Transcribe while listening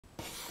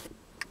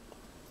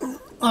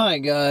Hi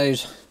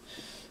guys,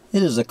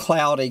 it is a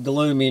cloudy,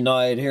 gloomy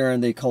night here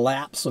in the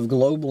collapse of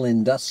global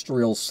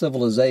industrial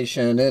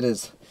civilization. It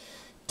is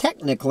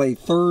technically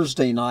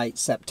Thursday night,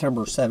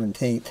 September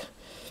 17th,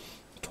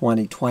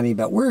 2020,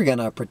 but we're going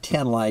to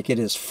pretend like it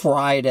is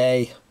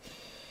Friday,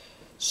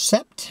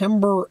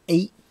 September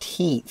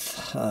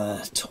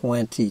 18th,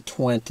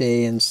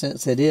 2020. And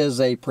since it is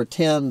a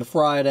pretend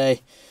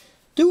Friday,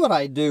 do what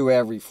I do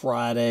every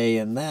Friday,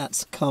 and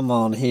that's come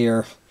on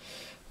here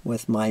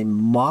with my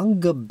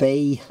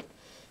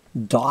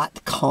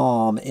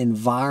mongabay.com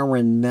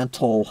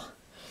environmental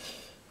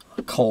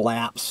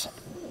collapse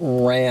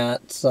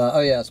rant. Oh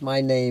yes, my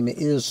name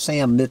is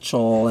Sam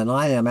Mitchell, and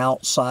I am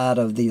outside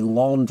of the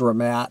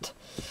laundromat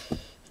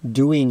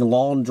doing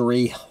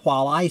laundry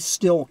while I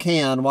still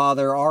can, while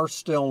there are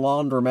still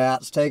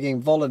laundromats,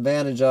 taking full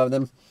advantage of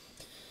them.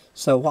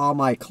 So while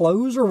my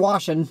clothes are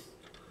washing,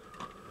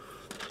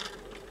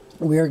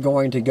 we're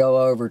going to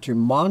go over to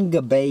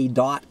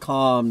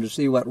mongabay.com to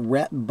see what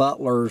Rhett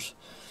Butler's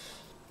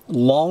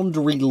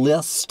laundry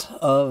list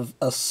of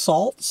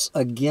assaults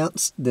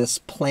against this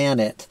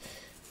planet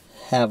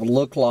have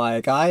looked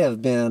like. I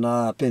have been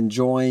up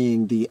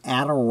enjoying the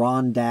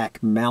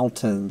Adirondack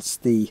Mountains,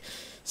 the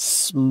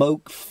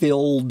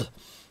smoke-filled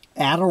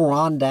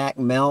Adirondack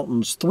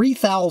Mountains,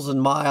 3,000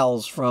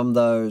 miles from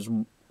those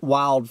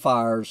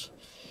wildfires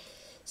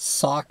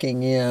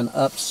socking in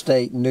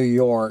upstate New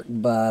York.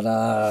 But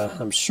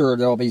I'm sure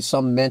there'll be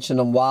some mention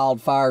of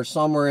wildfires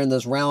somewhere in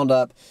this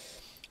roundup.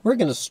 We're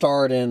going to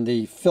start in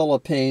the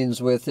Philippines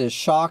with this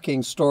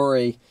shocking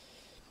story.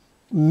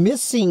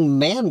 Missing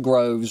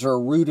mangroves are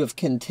root of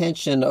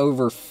contention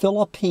over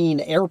Philippine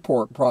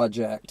airport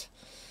project.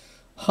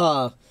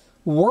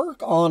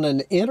 Work on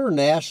an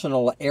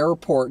international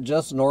airport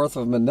just north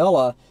of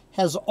Manila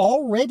has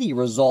already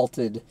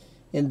resulted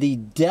in the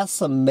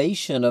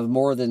decimation of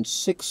more than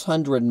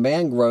 600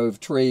 mangrove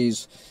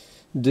trees.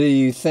 Do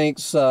you think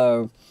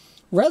so?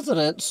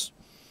 Residents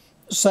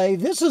say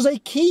this is a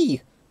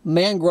key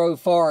mangrove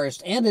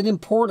forest and an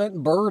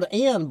important bird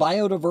and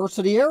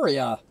biodiversity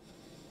area.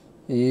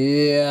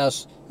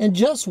 Yes, and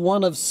just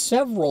one of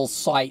several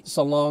sites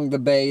along the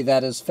bay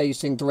that is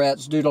facing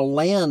threats due to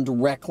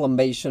land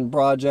reclamation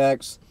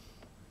projects.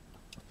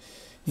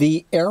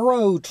 The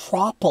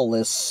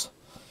Aerotropolis,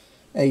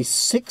 a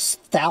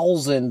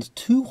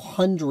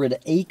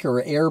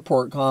 6,200-acre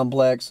airport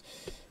complex,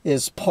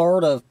 is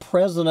part of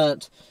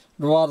President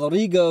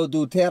Rodrigo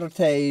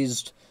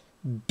Duterte's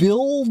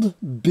Build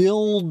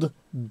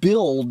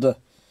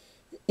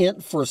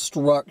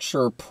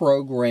infrastructure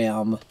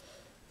program,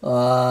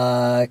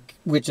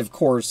 which of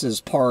course is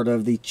part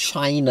of the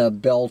China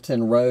Belt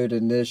and Road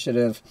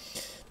Initiative.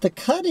 The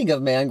cutting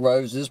of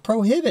mangroves is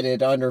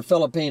prohibited under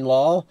Philippine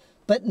law,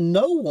 but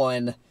no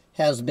one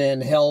has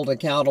been held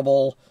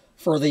accountable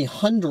for the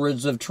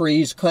hundreds of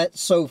trees cut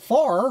so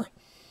far.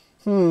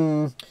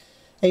 A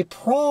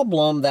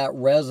problem that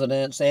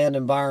residents and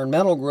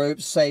environmental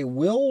groups say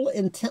will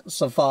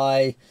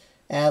intensify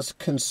as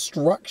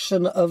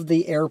construction of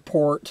the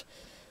airport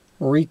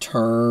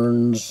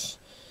returns.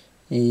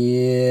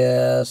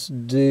 Yes,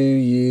 do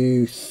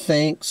you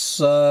think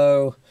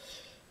so?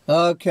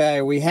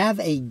 Okay, we have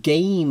a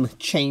game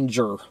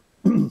changer.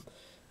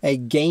 A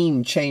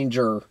game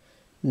changer.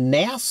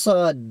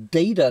 NASA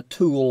data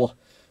tool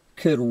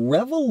could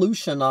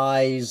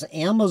revolutionize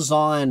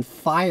Amazon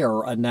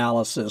fire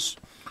analysis.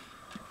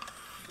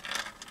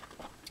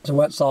 So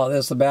what's all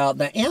this about?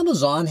 The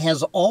Amazon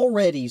has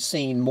already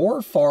seen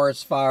more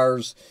forest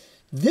fires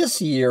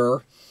this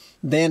year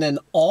than in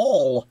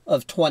all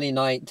of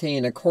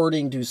 2019,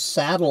 according to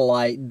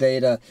satellite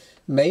data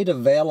made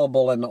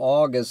available in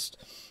August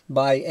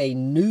by a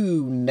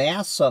new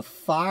NASA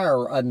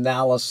fire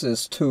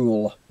analysis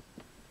tool.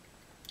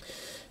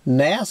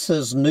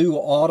 NASA's new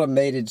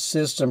automated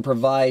system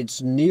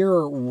provides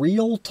near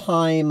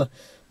real-time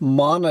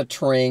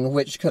monitoring,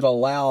 which could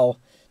allow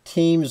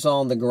teams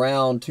on the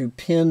ground to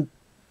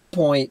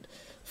pinpoint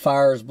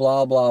fires,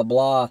 blah, blah,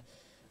 blah.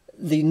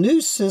 The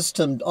new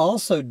system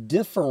also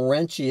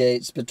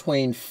differentiates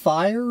between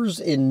fires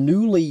in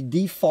newly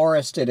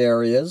deforested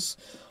areas,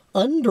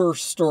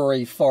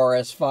 understory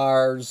forest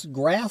fires,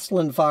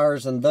 grassland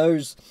fires, and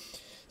those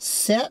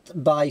set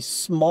by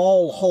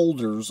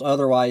smallholders,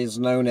 otherwise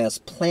known as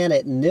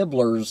planet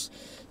nibblers,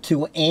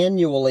 to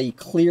annually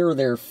clear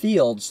their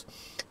fields.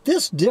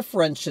 This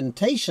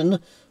differentiation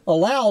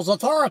allows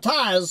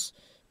authorities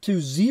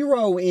to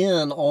zero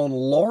in on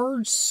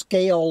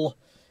large-scale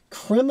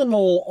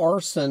criminal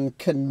arson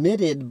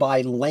committed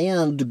by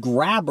land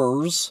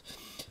grabbers,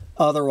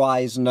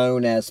 otherwise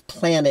known as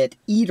planet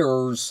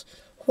eaters,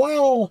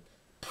 while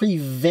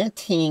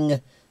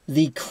preventing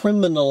the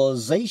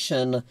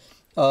criminalization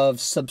of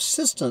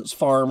subsistence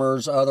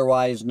farmers,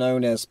 otherwise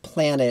known as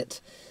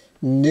planet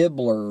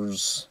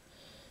nibblers.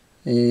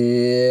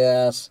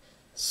 Yes,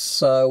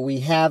 so we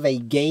have a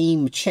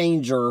game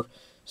changer.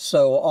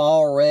 So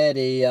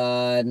already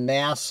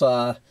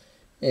NASA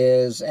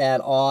is at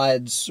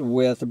odds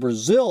with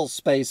Brazil's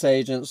space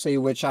agency,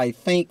 which I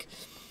think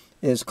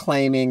is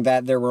claiming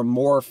that there were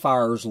more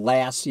fires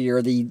last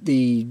year.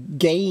 The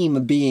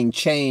game being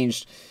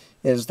changed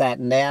is that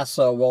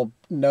NASA will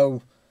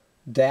no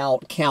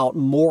doubt count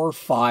more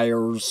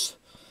fires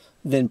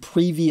than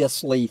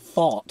previously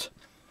thought,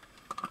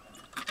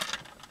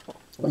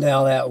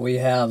 now that we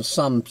have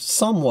some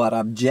somewhat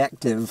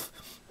objective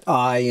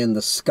eye in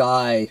the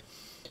sky.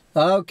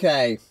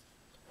 Okay,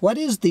 what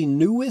is the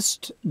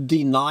newest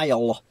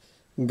denial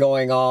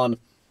going on?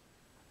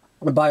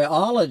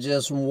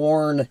 Biologists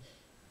warn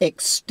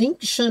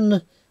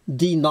extinction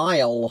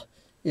denial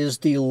is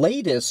the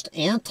latest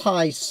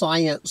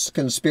anti-science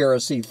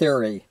conspiracy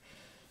theory.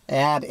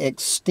 Add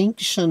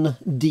extinction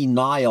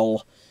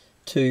denial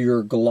to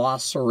your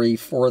glossary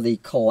for the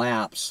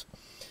collapse.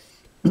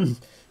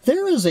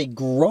 There is a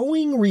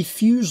growing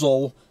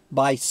refusal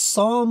by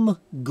some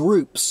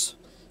groups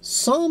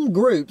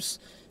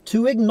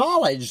to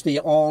acknowledge the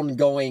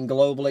ongoing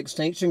global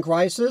extinction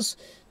crisis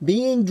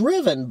being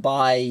driven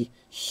by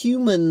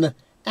human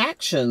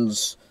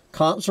actions,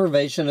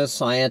 conservationist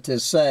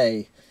scientists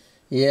say.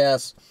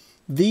 Yes,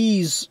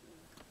 these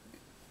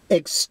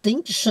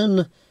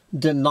extinction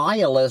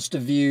denialist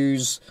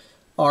views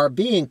are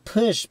being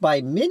pushed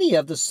by many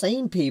of the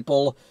same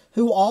people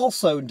who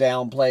also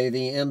downplay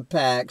the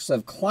impacts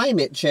of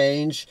climate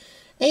change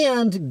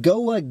and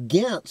go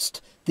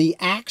against the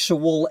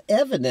actual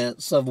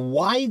evidence of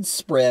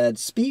widespread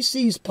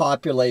species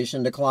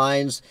population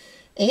declines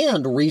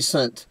and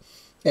recent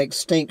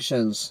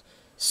extinctions.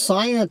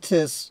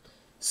 Scientists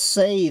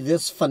say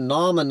this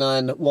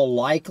phenomenon will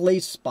likely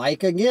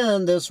spike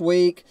again this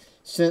week,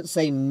 since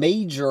a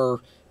major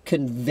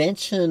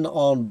Convention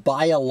on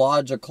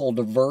Biological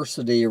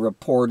Diversity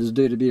report is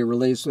due to be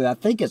released. I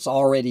think it's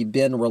already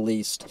been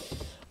released.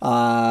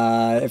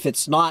 If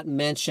it's not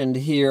mentioned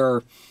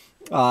here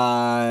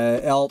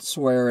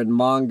elsewhere in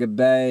Manga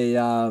Bay,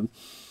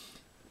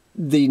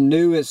 the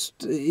newest,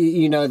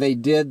 they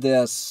did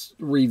this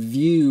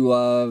review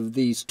of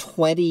these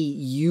 20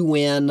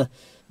 UN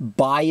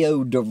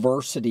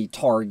biodiversity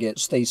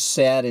targets they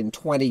set in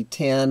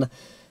 2010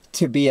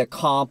 to be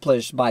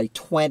accomplished by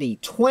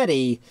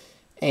 2020,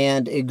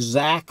 and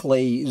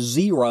exactly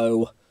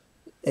zero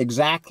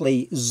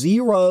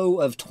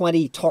of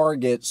 20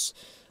 targets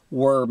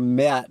were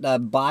met,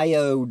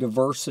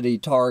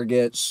 biodiversity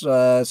targets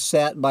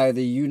set by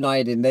the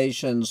United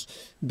Nations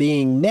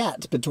being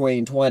met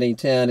between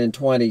 2010 and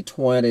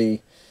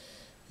 2020.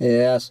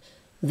 Yes.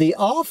 The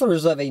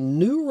authors of a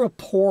new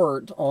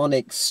report on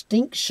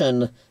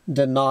extinction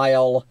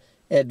denial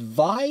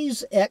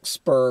advise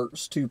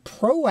experts to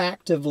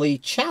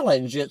proactively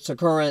challenge its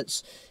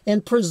occurrence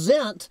and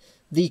present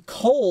the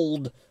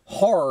cold,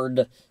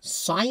 hard,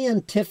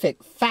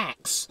 scientific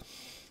facts.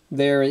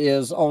 There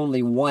is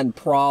only one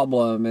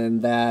problem,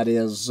 and that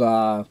is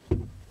that,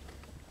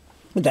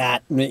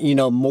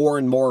 more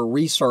and more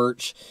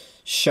research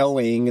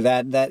showing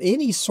that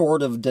any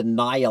sort of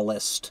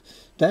denialist,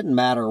 doesn't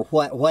matter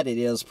what it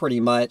is, pretty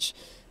much,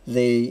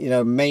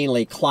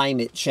 mainly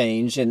climate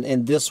change,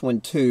 and this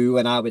one too,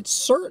 and I would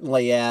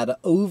certainly add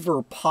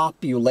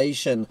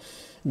overpopulation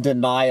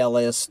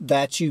denialists,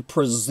 that you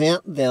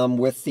present them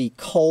with the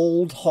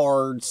cold,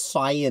 hard,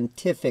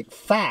 scientific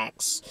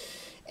facts,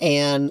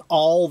 and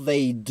all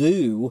they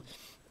do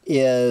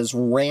is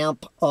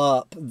ramp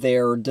up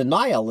their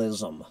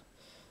denialism.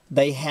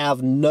 They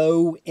have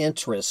no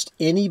interest.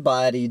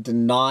 Anybody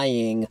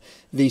denying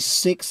the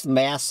sixth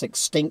mass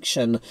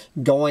extinction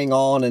going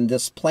on in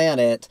this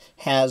planet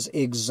has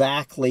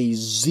exactly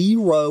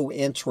zero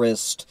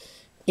interest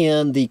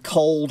in the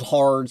cold,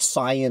 hard,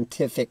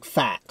 scientific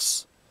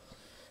facts.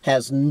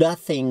 Has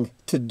nothing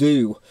to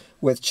do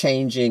with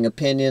changing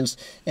opinions.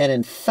 And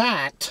in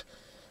fact,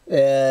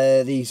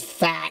 the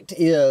fact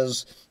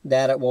is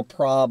that it will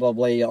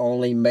probably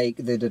only make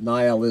the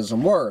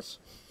denialism worse.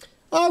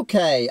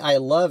 Okay, I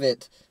love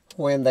it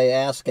when they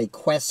ask a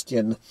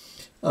question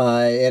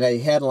in a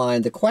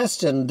headline. The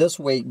question this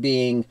week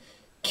being,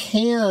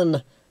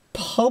 can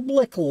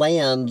public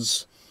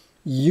lands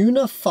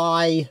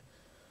unify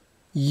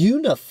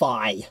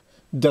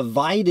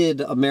divided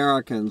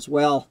Americans?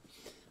 Well,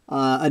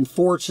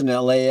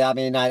 unfortunately, I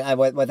mean,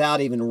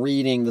 without even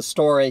reading the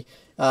story,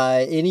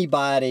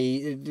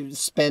 anybody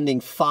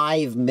spending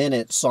 5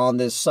 minutes on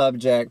this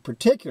subject,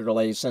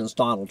 particularly since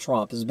Donald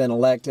Trump has been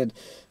elected,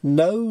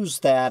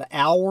 knows that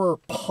our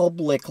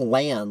public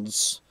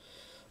lands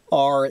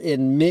are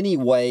in many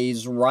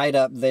ways right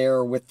up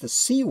there with the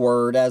C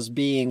word as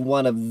being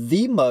one of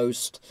the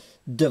most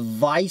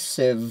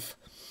divisive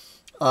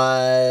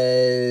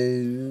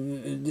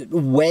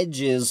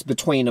wedges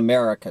between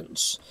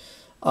Americans.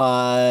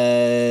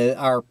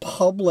 Our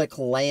public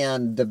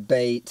land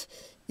debate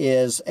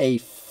is a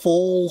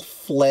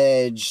full-fledged,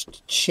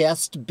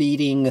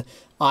 chest-beating,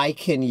 I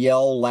can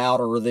yell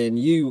louder than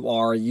you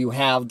are. You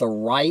have the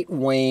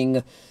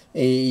right-wing,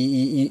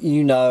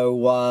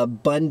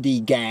 Bundy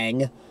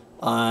gang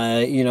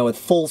with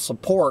full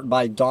support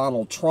by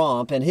Donald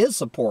Trump and his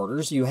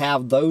supporters. You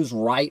have those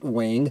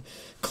right-wing,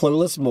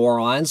 clueless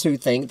morons who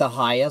think the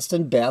highest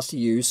and best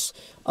use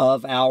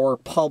of our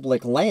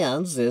public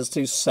lands is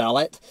to sell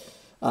it,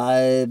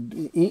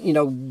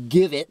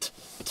 give it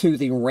to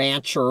the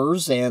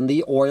ranchers and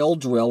the oil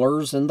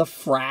drillers and the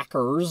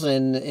frackers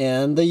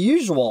and the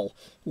usual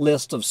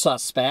list of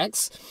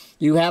suspects.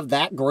 You have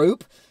that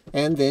group,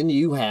 and then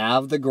you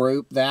have the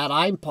group that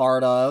I'm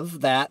part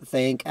of that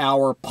think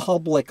our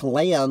public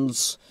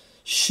lands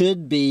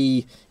should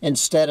be,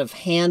 instead of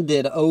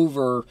handed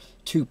over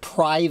to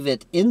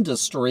private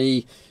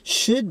industry,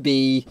 should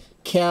be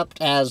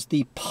kept as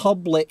the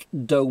public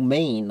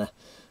domain.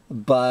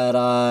 But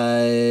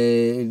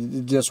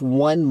just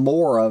one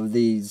more of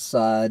these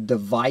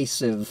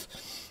divisive,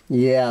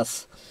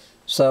 yes.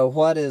 So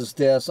what is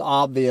this?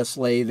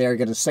 Obviously, they're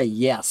going to say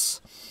yes.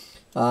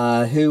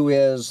 Who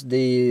is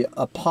the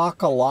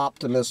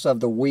apocalyptimist of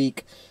the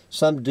week?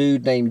 Some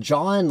dude named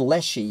John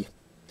Leshy.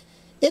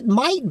 It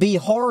might be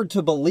hard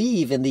to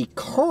believe in the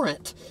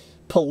current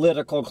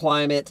political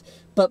climate,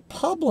 but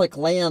public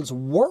lands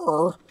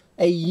were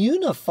a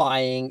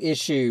unifying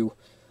issue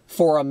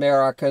for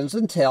Americans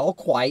until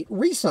quite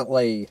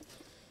recently.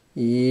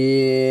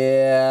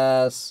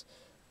 Yes.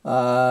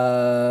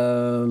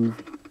 Blah,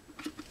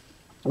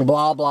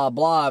 blah,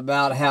 blah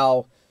about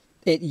how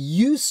it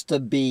used to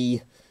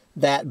be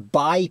that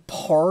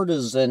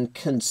bipartisan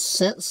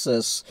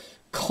consensus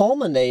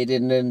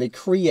culminated in the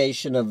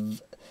creation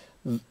of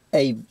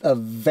a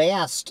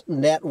vast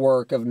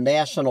network of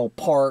national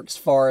parks,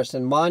 forests,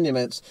 and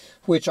monuments,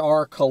 which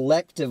are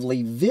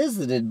collectively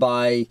visited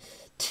by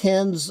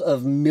tens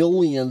of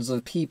millions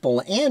of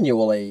people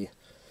annually.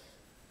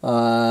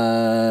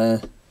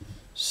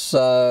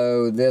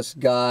 So this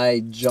guy,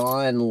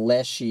 John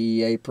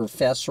Leshy, a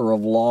professor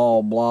of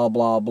law, blah,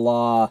 blah,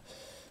 blah,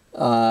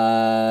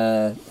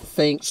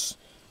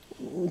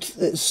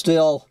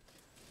 still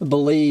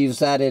believes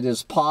that it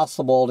is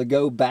possible to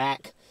go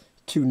back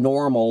to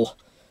normal.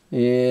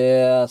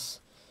 Yes.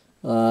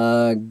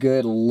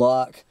 Good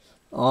luck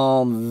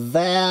on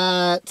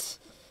that.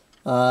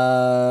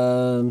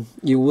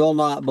 You will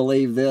not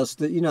believe this.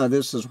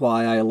 This is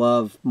why I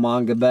love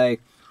Manga Bay.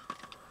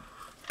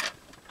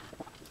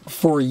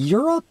 For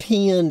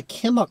European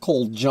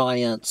chemical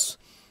giants,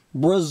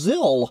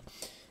 Brazil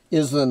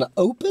is an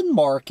open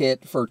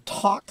market for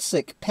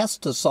toxic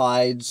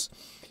pesticides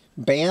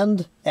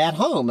banned at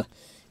home.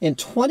 In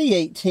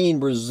 2018,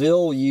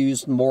 Brazil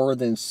used more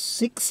than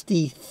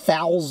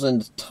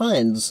 60,000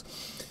 tons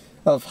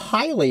of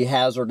highly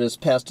hazardous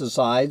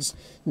pesticides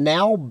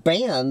now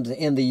banned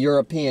in the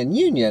European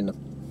Union.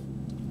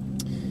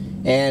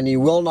 And you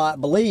will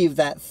not believe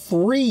that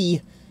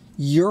 3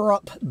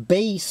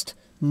 Europe-based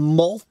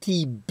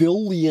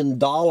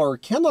multi-billion-dollar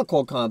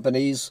chemical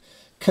companies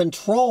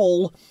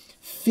control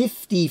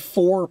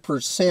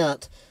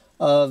 54%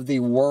 of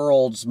the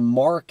world's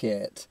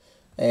market.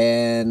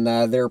 And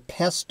their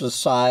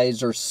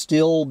pesticides are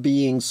still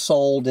being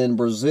sold in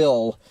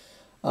Brazil.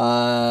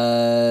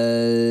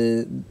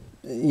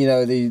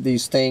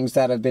 These things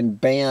that have been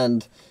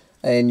banned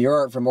in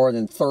Europe for more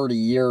than 30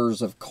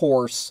 years, of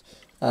course,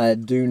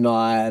 do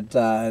not.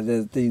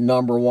 The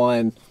number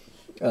one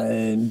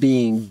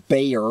being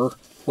Bayer,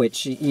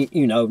 which,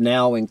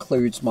 now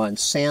includes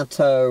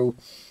Monsanto,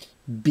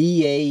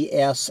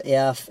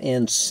 BASF,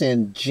 and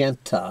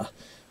Syngenta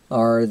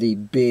are the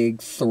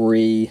big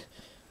 3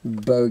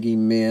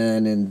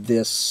 bogeymen in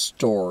this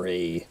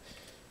story.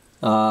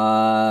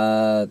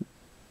 Manga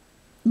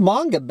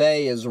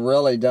Bay has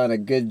really done a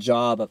good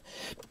job of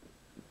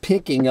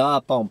picking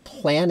up on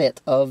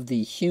Planet of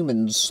the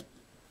Humans.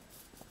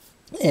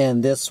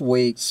 And this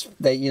week's,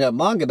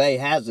 Manga Bay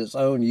has its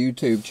own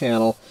YouTube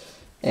channel,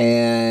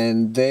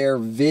 and their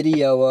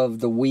video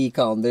of the week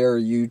on their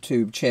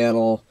YouTube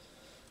channel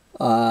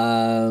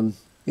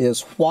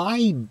is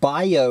why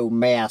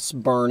biomass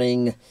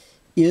burning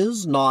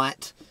is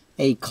not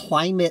a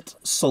climate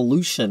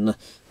solution,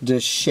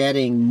 just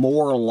shedding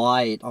more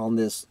light on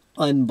this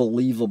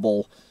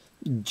unbelievable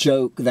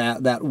joke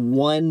that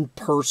one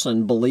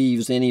person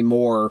believes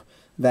anymore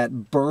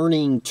that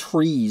burning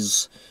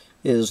trees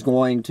is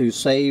going to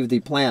save the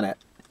planet.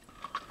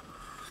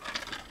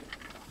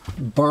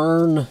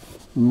 Burn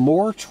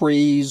more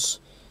trees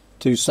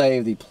to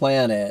save the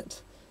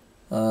planet.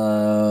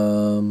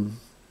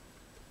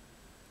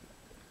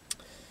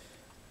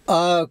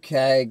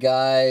 Okay,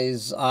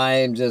 guys,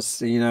 I'm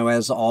just,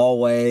 as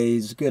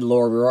always, good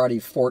Lord, we're already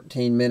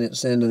 14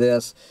 minutes into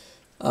this.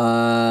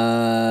 I'm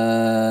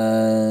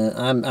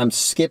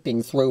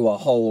skipping through a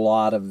whole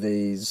lot of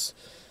these.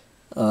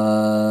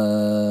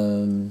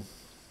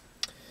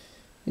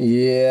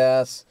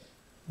 Yes.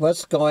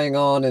 What's going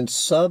on in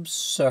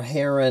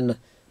sub-Saharan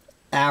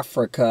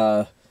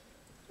Africa?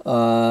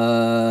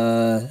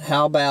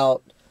 How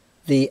about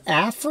the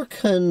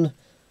African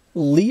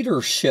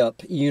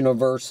Leadership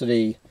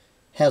University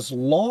has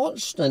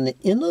launched an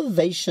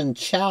innovation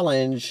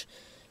challenge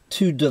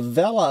to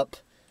develop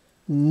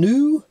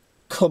new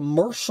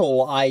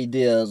commercial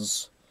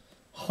ideas.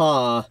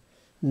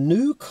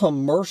 new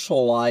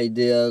commercial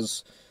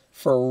ideas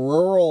for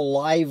rural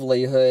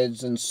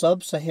livelihoods in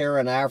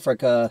sub-Saharan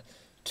Africa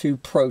to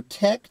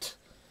protect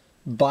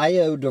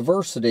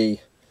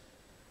biodiversity.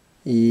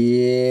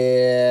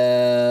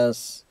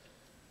 Yes.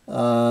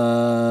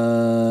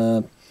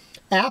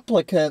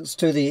 Applicants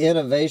to the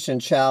Innovation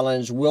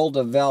Challenge will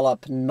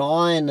develop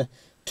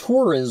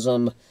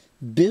non-tourism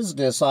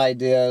business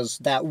ideas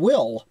that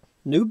will,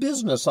 new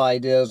business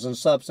ideas in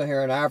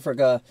sub-Saharan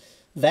Africa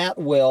that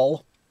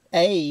will,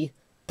 A,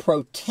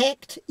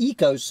 protect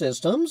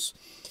ecosystems,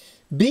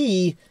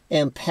 B,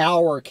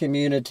 empower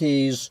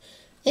communities,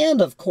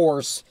 and of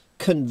course,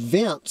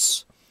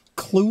 convince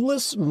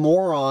clueless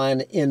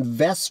moron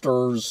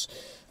investors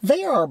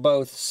they are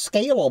both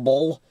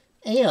scalable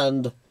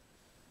and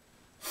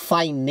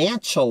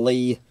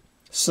financially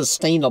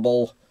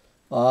sustainable.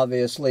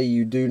 Obviously,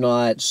 you do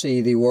not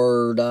see the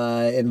word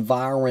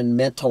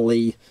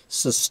environmentally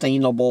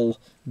sustainable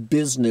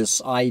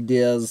business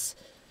ideas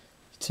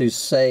to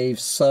save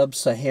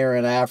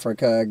sub-Saharan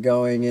Africa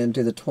going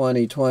into the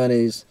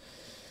 2020s.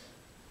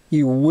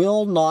 You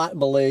will not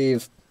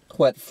believe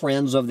what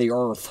Friends of the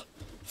Earth,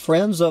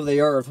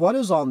 what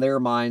is on their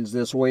minds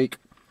this week?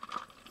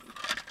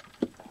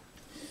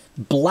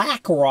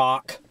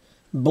 BlackRock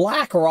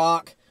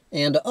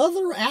and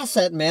other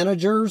asset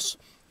managers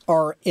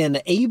are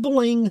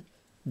enabling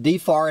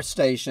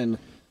deforestation.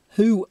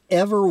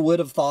 Whoever would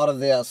have thought of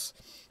this?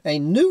 A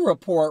new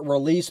report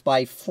released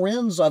by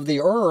Friends of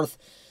the Earth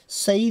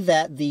say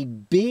that the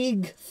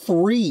big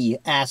three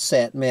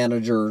asset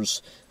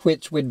managers,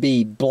 which would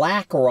be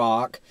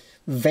BlackRock,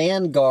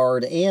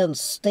 Vanguard, and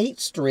State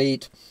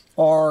Street,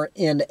 are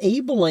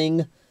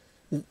enabling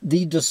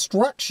the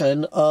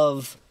destruction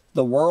of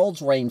the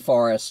world's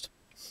rainforest.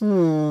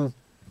 Do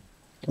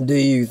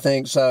you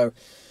think so?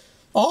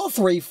 All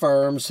three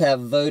firms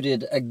have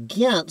voted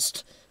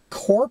against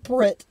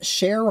corporate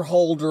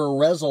shareholder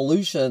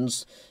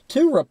resolutions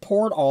to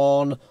report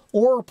on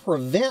or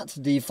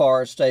prevent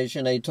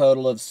deforestation a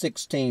total of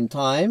 16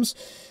 times.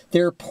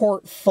 Their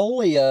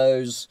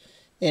portfolios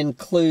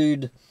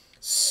include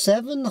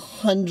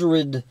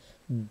 $700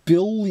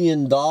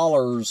 billion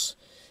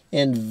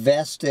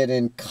invested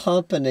in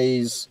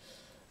companies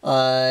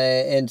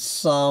and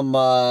some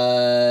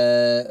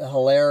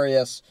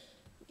hilarious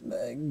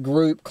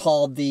group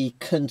called the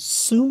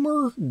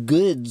Consumer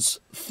Goods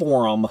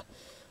Forum,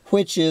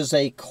 which is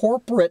a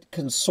corporate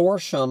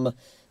consortium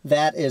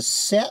that is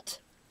set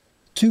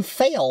to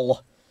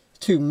fail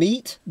to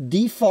meet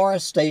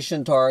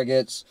deforestation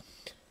targets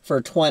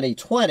for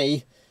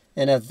 2020.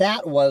 And if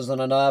that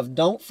wasn't enough,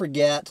 don't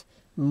forget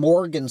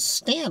Morgan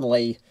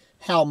Stanley,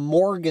 how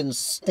Morgan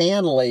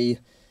Stanley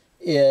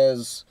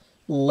is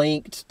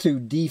linked to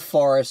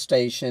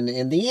deforestation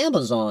in the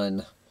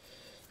Amazon.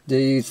 Do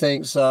you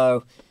think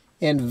so?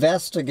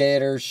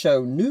 Investigators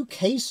show new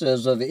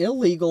cases of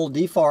illegal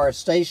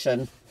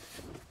deforestation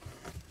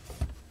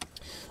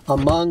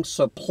among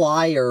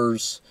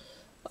suppliers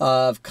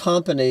of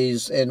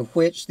companies in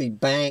which the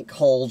bank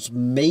holds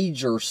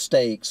major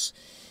stakes.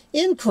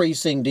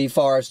 Increasing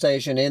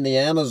deforestation in the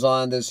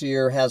Amazon this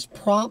year has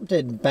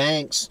prompted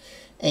banks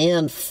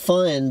and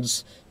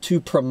funds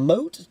to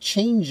promote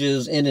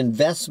changes in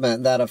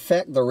investment that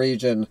affect the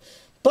region.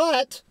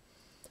 But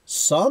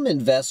some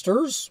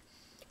investors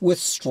with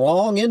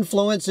strong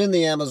influence in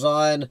the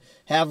Amazon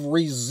have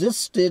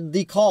resisted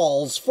the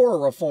calls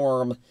for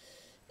reform,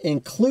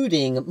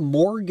 including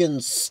Morgan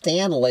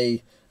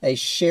Stanley, a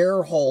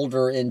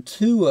shareholder in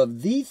two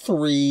of the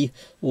three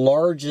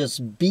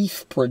largest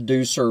beef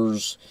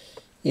producers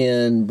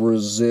in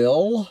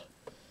Brazil.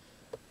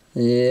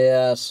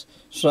 Yes,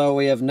 so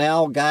we have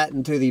now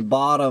gotten to the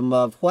bottom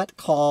of what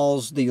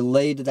caused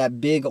that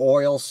big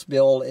oil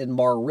spill in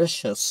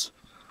Mauritius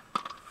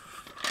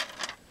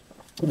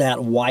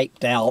that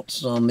wiped out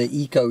some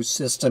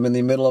ecosystem in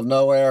the middle of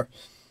nowhere.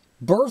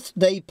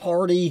 Birthday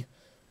party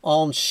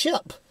on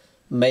ship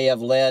may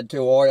have led to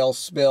oil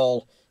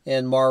spill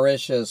in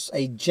Mauritius.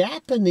 A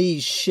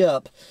Japanese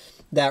ship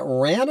that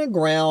ran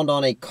aground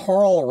on a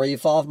coral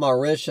reef off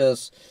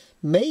Mauritius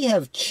may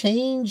have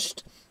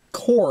changed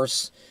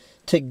course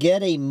to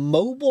get a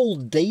mobile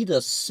data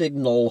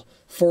signal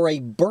for a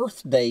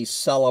birthday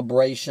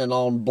celebration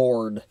on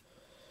board.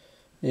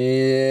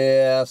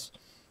 Yes.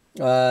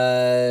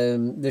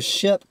 The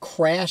ship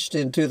crashed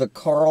into the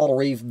coral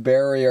reef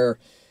barrier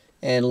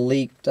and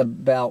leaked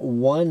about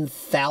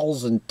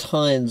 1,000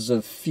 tons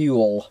of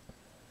fuel.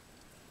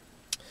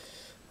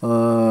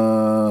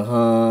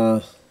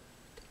 All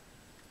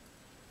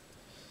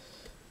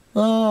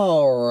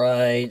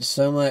right,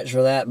 so much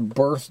for that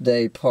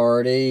birthday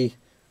party.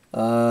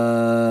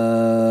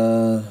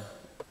 Again,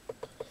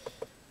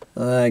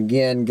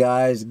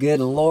 guys, good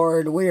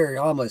Lord, we're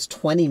almost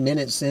 20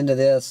 minutes into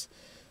this.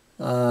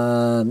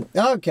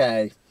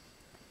 Okay.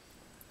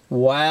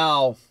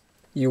 Wow.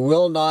 You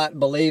will not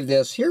believe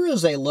this. Here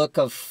is a look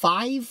of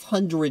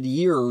 500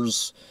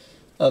 years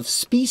of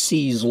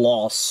species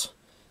loss.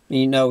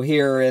 You know,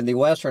 here in the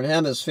Western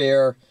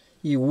Hemisphere,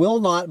 you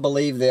will not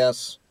believe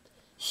this.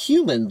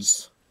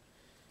 Humans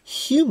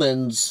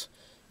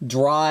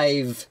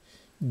drive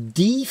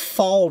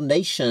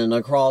defalnation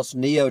across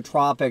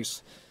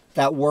neotropics.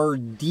 That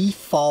word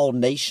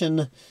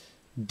defalnation,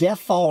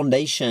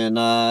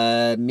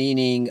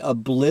 meaning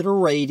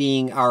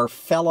obliterating our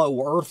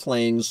fellow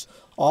Earthlings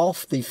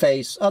off the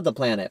face of the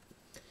planet.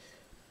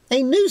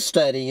 A new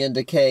study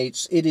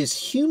indicates it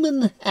is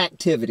human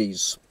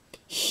activities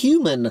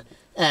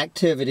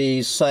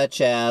such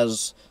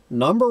as,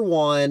 number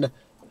one,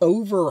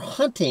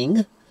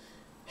 overhunting,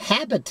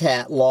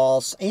 habitat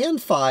loss,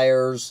 and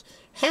fires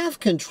have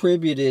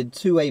contributed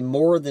to a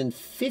more than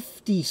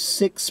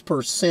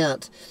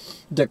 56%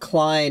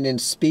 decline in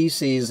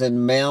species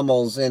and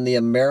mammals in the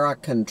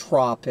American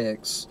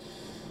tropics.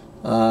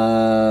 They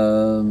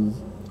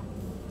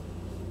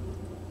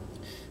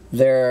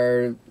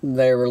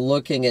were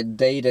looking at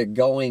data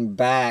going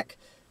back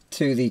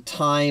to the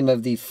time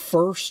of the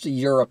first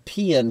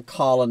European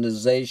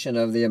colonization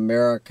of the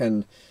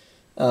American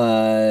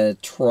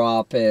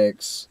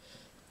tropics.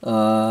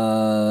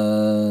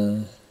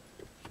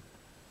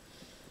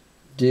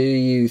 Do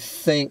you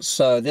think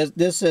so?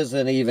 This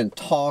isn't even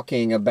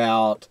talking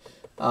about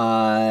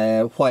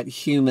what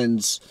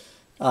humans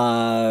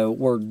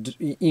were,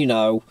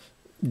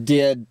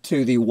 did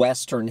to the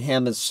Western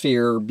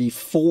Hemisphere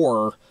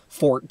before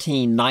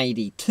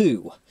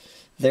 1492.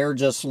 They're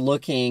just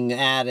looking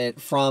at it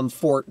from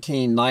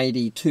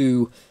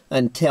 1492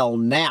 until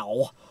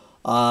now.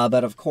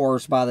 But of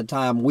course, by the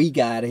time we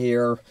got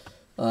here,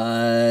 we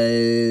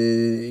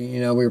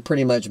were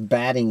pretty much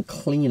batting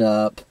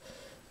cleanup.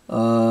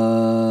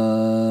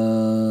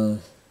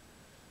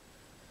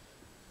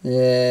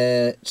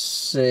 Let's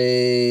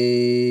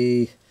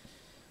see.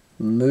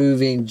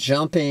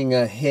 Jumping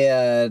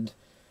ahead.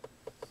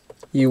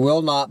 You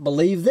will not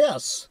believe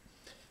this.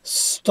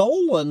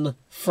 Stolen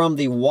from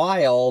the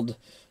wild,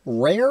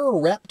 rare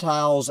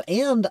reptiles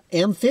and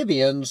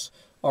amphibians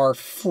are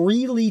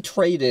freely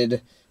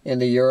traded in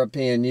the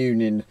European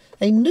Union.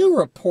 A new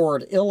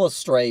report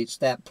illustrates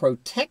that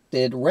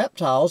protected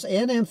reptiles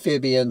and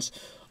amphibians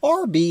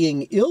are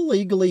being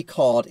illegally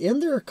caught in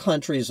their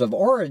countries of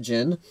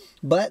origin,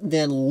 but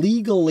then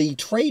legally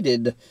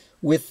traded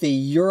with the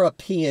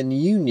European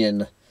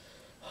Union.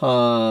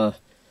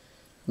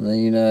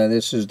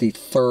 This is the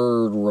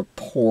third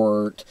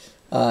report.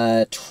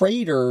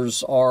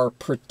 Traders are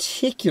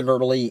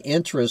particularly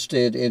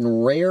interested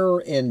in rare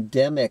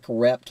endemic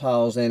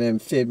reptiles and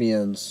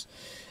amphibians.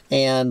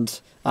 And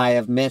I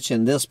have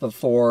mentioned this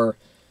before,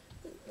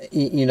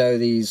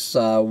 these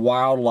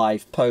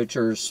wildlife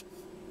poachers,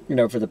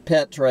 for the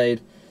pet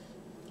trade,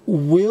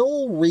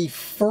 will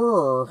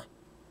refer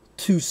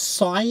to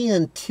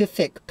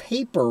scientific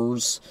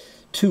papers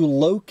to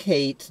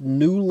locate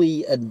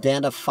newly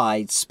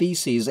identified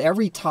species.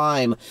 Every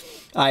time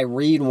I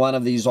read one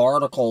of these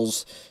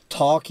articles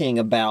talking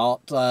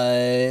about,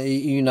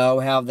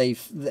 how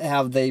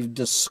they've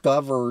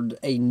discovered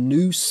a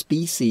new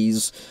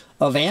species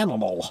of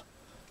animal.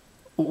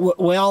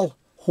 Well,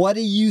 what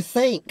do you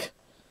think?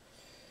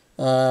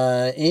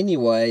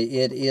 Anyway,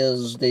 it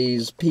is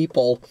these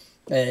people,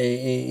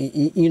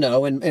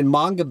 and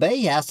Manga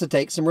Bay has to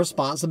take some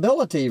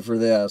responsibility for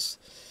this.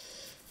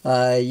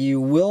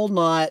 You will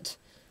not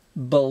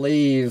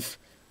believe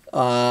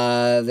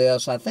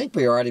this. I think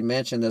we already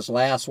mentioned this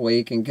last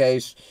week. In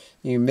case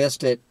you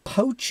missed it,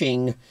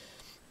 poaching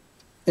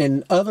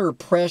and other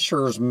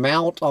pressures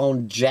mount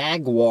on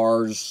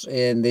jaguars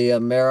in the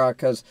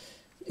Americas.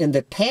 In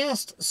the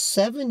past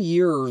 7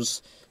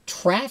 years,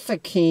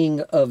 trafficking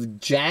of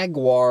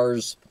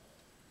jaguars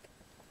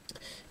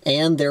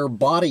and their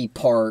body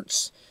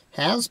parts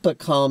has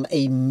become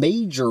a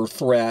major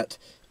threat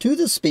to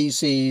the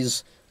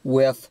species,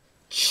 with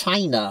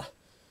China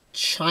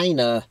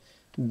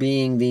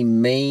being the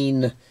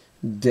main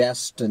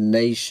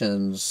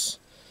destinations.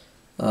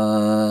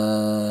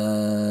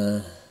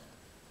 There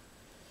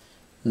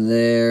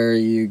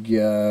you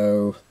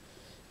go.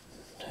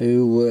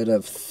 Who would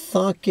have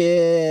thunk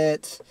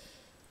it?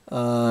 Back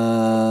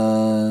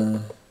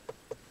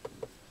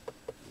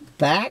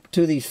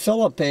to the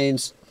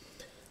Philippines.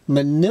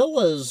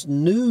 Manila's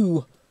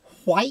new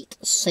white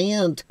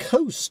sand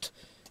coast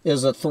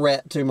is a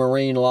threat to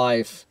marine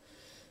life.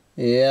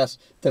 Yes,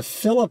 the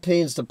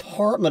Philippines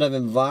Department of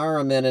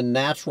Environment and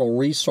Natural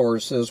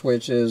Resources,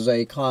 which is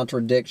a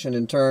contradiction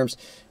in terms,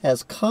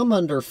 has come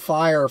under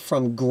fire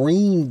from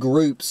green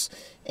groups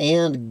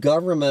and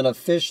government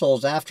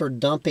officials after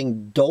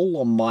dumping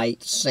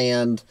dolomite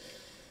sand,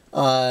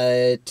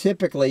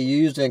 typically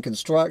used in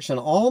construction,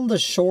 on the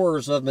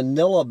shores of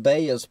Manila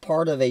Bay as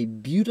part of a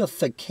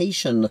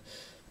beautification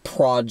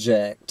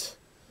project.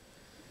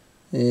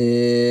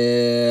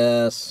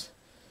 Yes.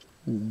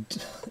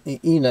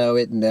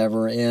 It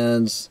never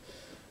ends.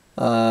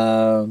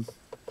 The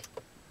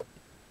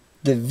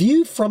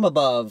view from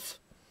above.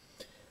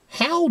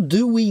 How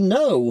do we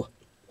know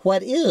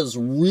what is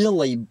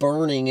really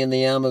burning in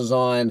the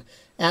Amazon?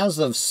 As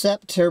of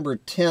September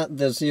 10th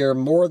this year,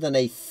 more than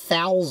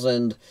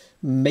 1,000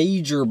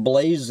 major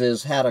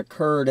blazes had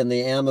occurred in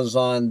the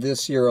Amazon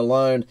this year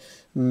alone,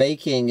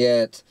 making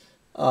it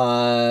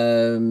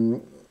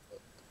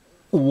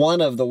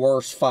one of the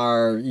worst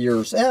fire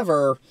years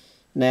ever.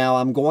 Now,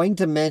 I'm going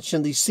to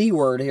mention the C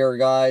word here,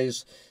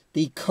 guys.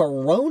 The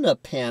corona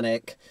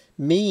panic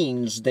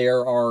means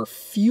there are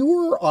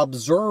fewer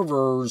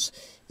observers,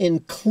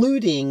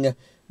 including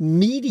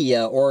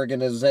media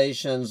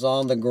organizations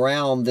on the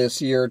ground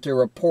this year to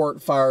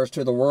report fires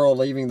to the world,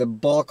 leaving the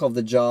bulk of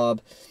the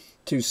job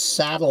to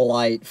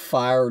satellite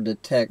fire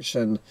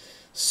detection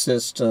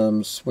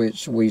systems,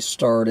 which we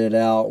started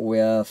out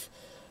with.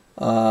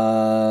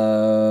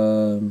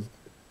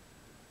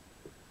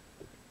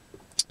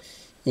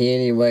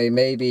 Anyway,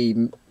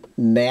 maybe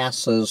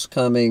NASA's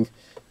coming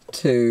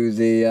to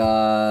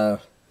the...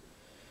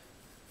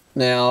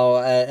 Now,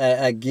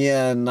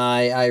 again,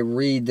 I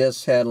read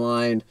this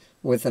headline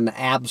with an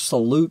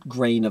absolute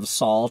grain of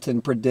salt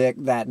and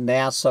predict that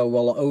NASA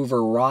will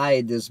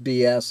override this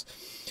BS.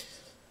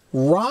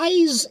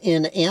 Rise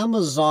in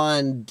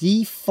Amazon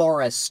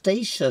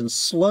deforestation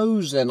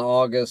slows in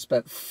August,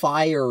 but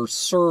fire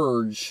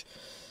surge.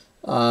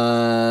 You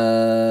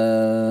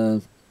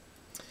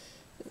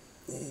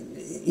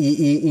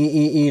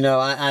know,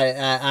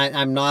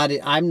 I'm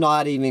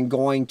not even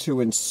going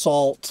to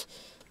insult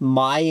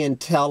my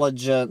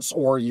intelligence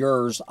or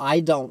yours.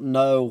 I don't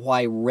know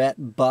why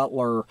Rhett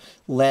Butler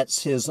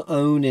lets his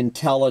own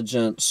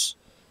intelligence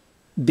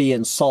be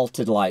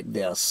insulted like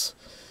this.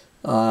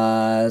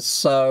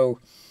 So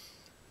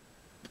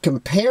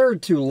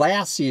compared to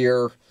last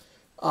year,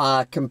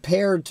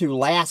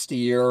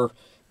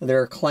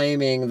 they're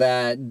claiming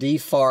that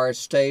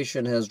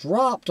deforestation has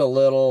dropped a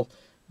little,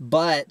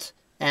 but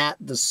at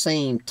the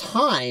same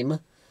time,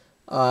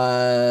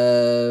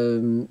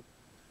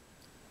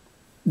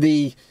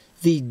 the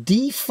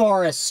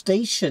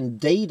deforestation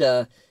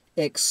data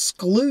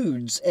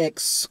excludes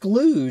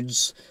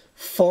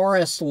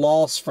forest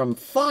loss from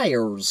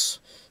fires,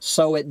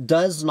 so it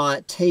does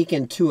not take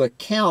into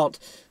account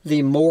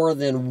the more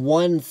than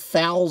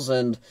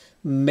 1,000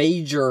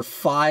 major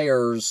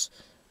fires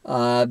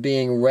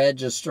being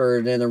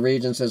registered in the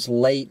region since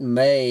late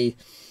May.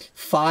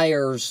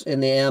 Fires in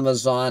the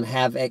Amazon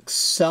have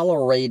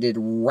accelerated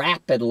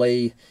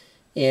rapidly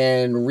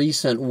in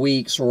recent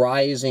weeks,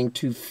 rising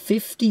to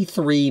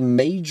 53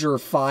 major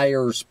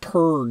fires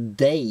per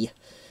day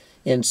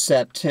in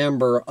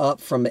September,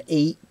 up from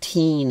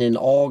 18 in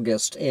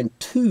August and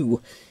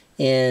 2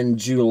 in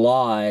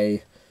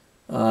July.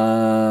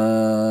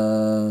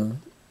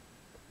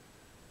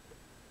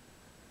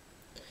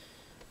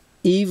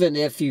 Even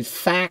if you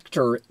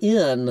factor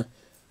in,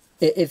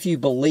 if you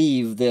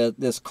believe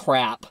this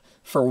crap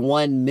for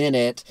 1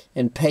 minute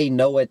and pay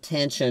no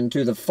attention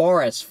to the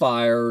forest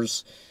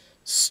fires,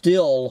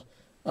 still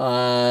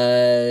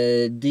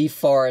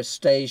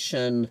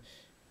deforestation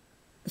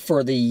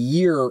for the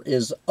year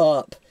is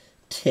up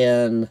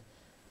 10%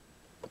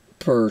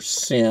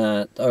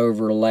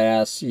 over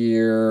last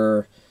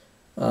year.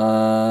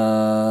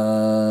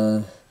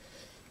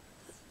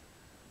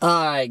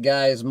 Alright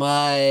guys,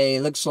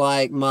 looks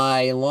like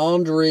my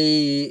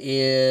laundry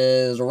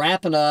is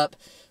wrapping up,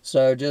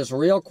 so just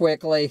real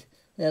quickly,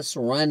 let's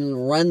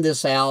run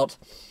this out.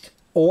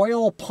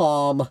 Oil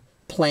palm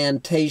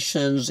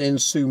plantations in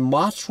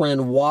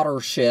Sumatran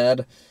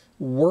watershed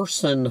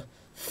worsen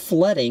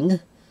flooding.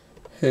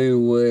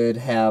 Who would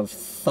have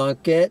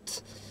thunk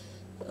it?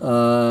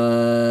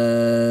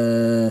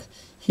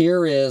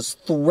 Here is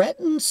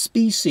threatened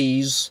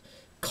species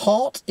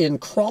caught in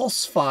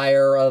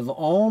crossfire of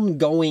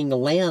ongoing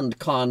land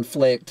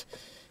conflict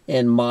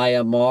in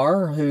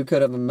Myanmar. Who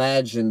could have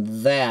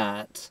imagined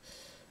that?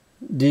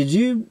 Do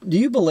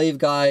you believe,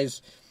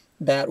 guys,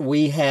 that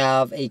we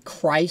have a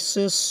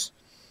crisis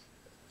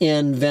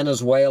in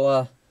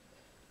Venezuela?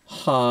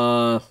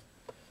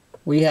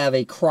 We have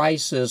a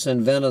crisis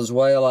in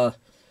Venezuela.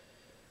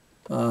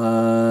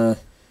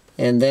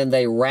 And then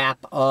they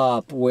wrap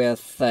up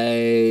with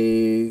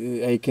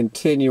a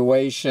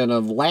continuation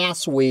of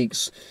last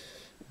week's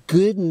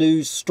good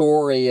news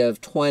story of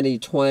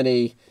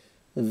 2020,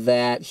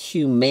 that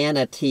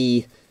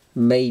humanity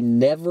may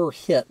never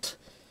hit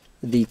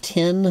the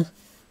 10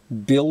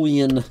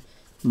 billion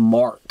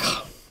mark.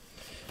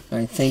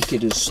 I think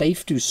it is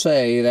safe to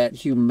say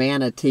that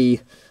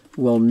humanity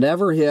will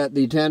never hit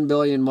the 10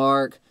 billion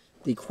mark.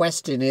 The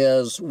question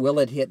is, will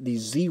it hit the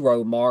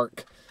 0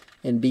 mark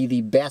and be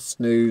the best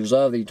news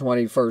of the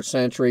 21st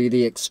century,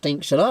 the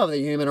extinction of the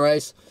human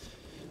race?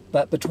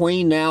 But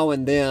between now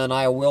and then,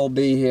 I will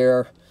be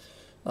here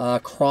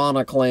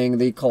chronicling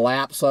the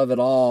collapse of it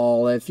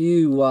all. If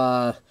you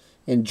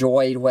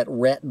enjoyed what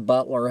Rhett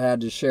Butler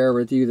had to share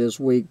with you this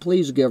week,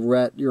 please give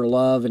Rhett your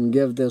love and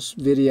give this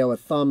video a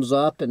thumbs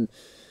up, and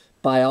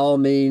by all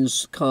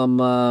means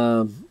come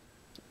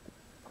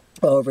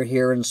over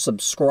here and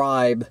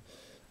subscribe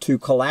to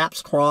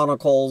Collapse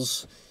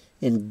Chronicles,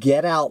 and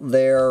get out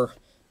there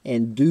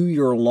and do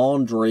your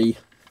laundry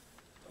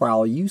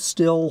while you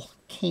still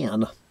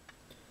can.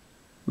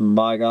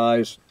 Bye,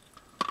 guys.